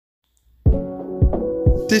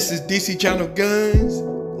This is DC Channel Guns.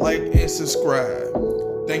 Like and subscribe.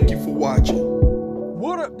 Thank you for watching.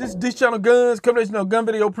 What up? This is DC Channel Guns. Coming at you, gun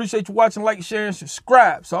video. Appreciate you watching, like, share, and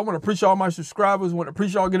subscribe. So I want to appreciate all my subscribers. I want to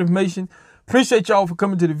appreciate all good information. Appreciate y'all for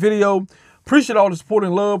coming to the video. Appreciate all the support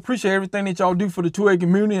and love. Appreciate everything that y'all do for the 2A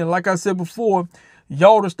community. And like I said before,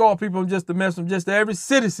 y'all the star people. I'm just the mess. I'm just the average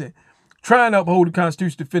citizen trying to uphold the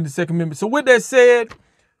Constitution, defend the Second Amendment. So with that said,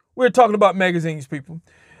 we're talking about magazines, people.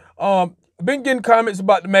 I've been getting comments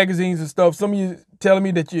about the magazines and stuff. Some of you telling me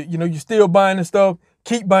that you're still buying and stuff.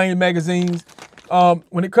 Keep buying your magazines.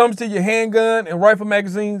 When it comes to your handgun and rifle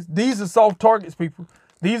magazines, these are soft targets, people.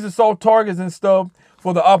 These are soft targets and stuff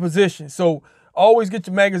for the opposition. So always get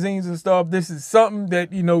your magazines and stuff. This is something that,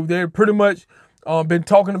 they're pretty much been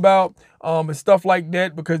talking about and stuff like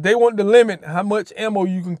that, because they want to limit how much ammo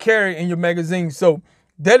you can carry in your magazine. So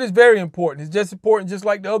that is very important. It's just important, just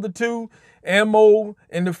like the other two, ammo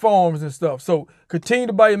and the firearms and stuff. So continue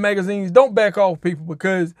to buy your magazines. Don't back off, people,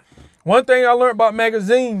 because one thing I learned about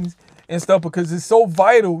magazines and stuff, because it's so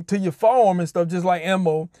vital to your firearm and stuff, just like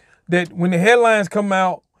ammo, that when the headlines come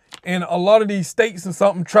out and a lot of these states or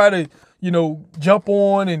something try to, jump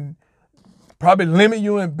on and probably limit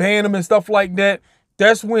you and ban them and stuff like that,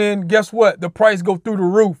 that's when, guess what? The price go through the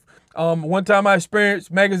roof. One time I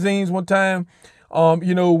experienced magazines one time,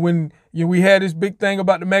 when we had this big thing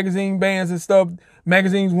about the magazine bans and stuff,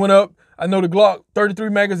 magazines went up. I know the Glock 33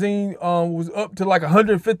 magazine was up to like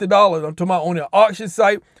 $150. I'm talking about on the auction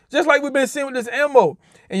site, just like we've been seeing with this ammo.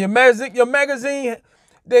 And your magazine,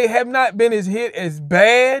 they have not been as hit as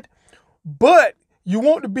bad, but you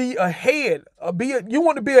want to be ahead. You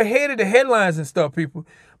want to be ahead of the headlines and stuff, people,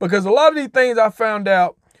 because a lot of these things I found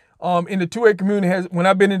out in the 2A community when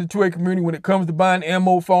I've been in the 2A community, when it comes to buying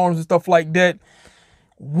ammo, firearms, and stuff like that.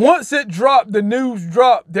 Once it dropped, the news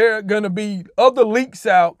dropped, there are going to be other leaks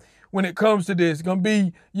out when it comes to this. It's going to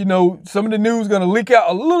be, some of the news going to leak out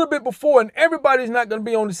a little bit before, and everybody's not going to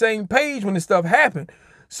be on the same page when this stuff happened.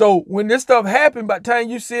 So when this stuff happened, by the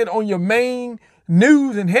time you see it on your main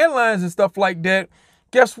news and headlines and stuff like that,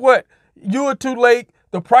 guess what? You are too late.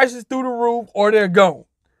 The price is through the roof, or they're gone.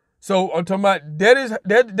 So I'm talking about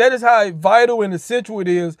that is how vital and essential it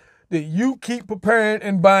is that you keep preparing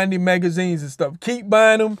and buying the magazines and stuff. Keep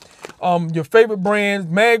buying them. Your favorite brands,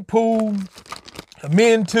 Magpul,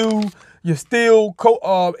 Men2, your Steel,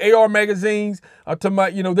 AR magazines. I'm talking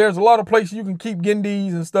about, there's a lot of places you can keep getting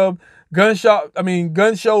these and stuff. Gun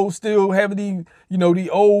shows still have the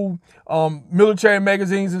old military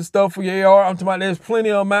magazines and stuff for your AR. I'm talking about there's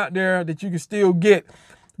plenty of them out there that you can still get.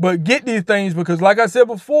 But get these things, because like I said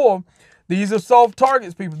before, these are soft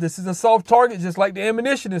targets, people. This is a soft target, just like the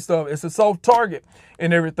ammunition and stuff. It's a soft target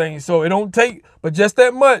and everything. So it don't take but just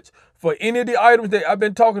that much for any of the items that I've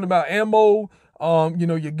been talking about, ammo,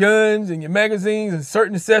 your guns and your magazines and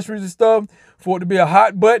certain accessories and stuff, for it to be a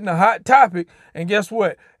hot button, a hot topic. And guess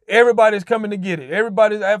what? Everybody's coming to get it.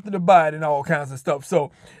 Everybody's after to buy it and all kinds of stuff.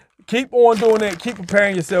 So keep on doing that. Keep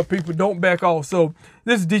preparing yourself, people. Don't back off. So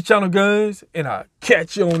this is DC Channel Guns, and I'll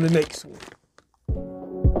catch you on the next one.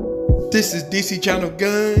 This is DC Channel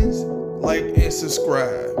Guns. Like and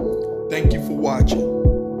subscribe. Thank you for watching.